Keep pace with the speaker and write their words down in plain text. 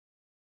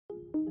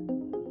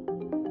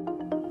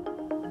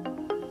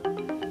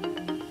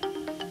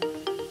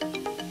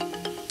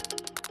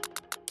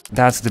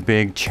That's the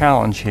big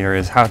challenge here,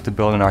 is how to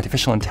build an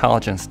artificial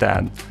intelligence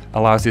that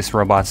allows these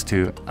robots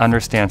to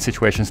understand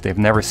situations they've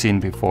never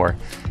seen before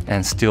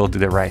and still do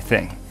the right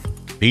thing.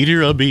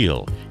 Pieter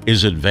Abbeel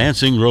is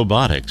advancing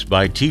robotics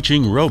by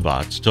teaching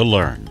robots to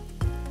learn.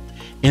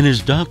 In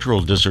his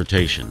doctoral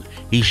dissertation,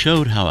 he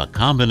showed how a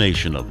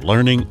combination of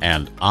learning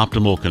and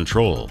optimal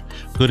control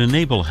could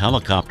enable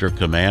helicopter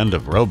command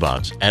of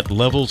robots at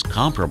levels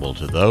comparable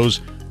to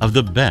those of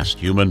the best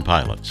human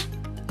pilots.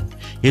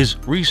 His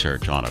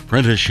research on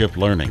apprenticeship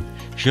learning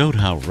showed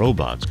how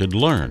robots could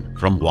learn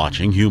from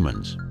watching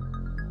humans.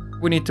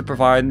 We need to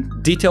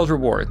provide detailed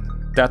reward.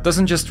 That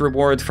doesn't just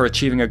reward for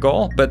achieving a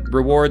goal, but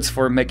rewards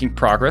for making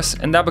progress,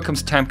 and that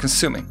becomes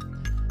time-consuming.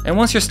 And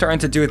once you're starting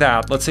to do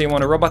that, let's say you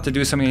want a robot to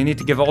do something, you need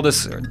to give all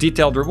this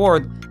detailed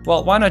reward,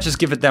 well, why not just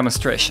give a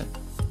demonstration?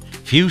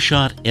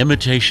 Few-shot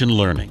imitation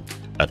learning,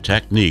 a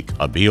technique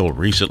Abbeel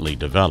recently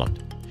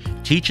developed,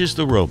 teaches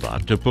the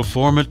robot to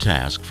perform a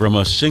task from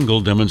a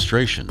single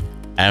demonstration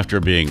after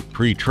being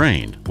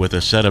pre-trained with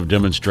a set of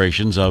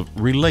demonstrations of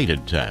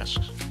related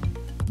tasks.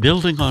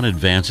 Building on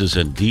advances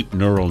in deep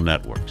neural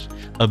networks,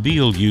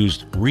 Abbeel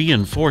used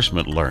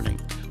reinforcement learning,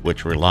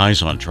 which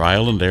relies on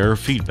trial and error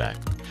feedback,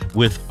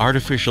 with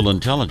artificial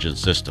intelligence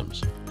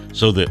systems,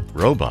 so that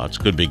robots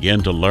could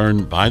begin to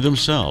learn by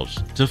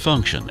themselves to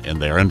function in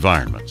their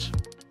environments.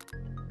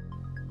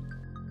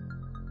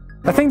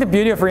 I think the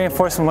beauty of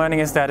reinforcement learning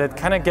is that it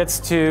kind of gets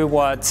to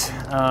what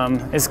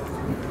is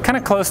kind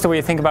of close to what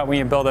you think about when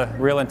you build a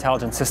real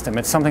intelligent system.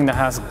 It's something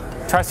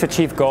that tries to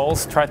achieve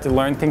goals, tries to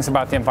learn things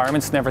about the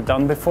environment it's never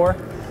done before,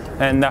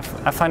 and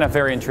I find that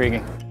very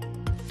intriguing.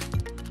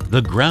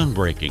 The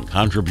groundbreaking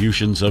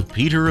contributions of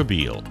Pieter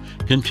Abbeel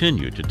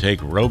continue to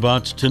take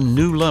robots to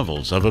new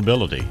levels of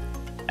ability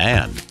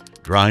and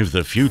drive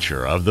the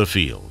future of the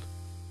field.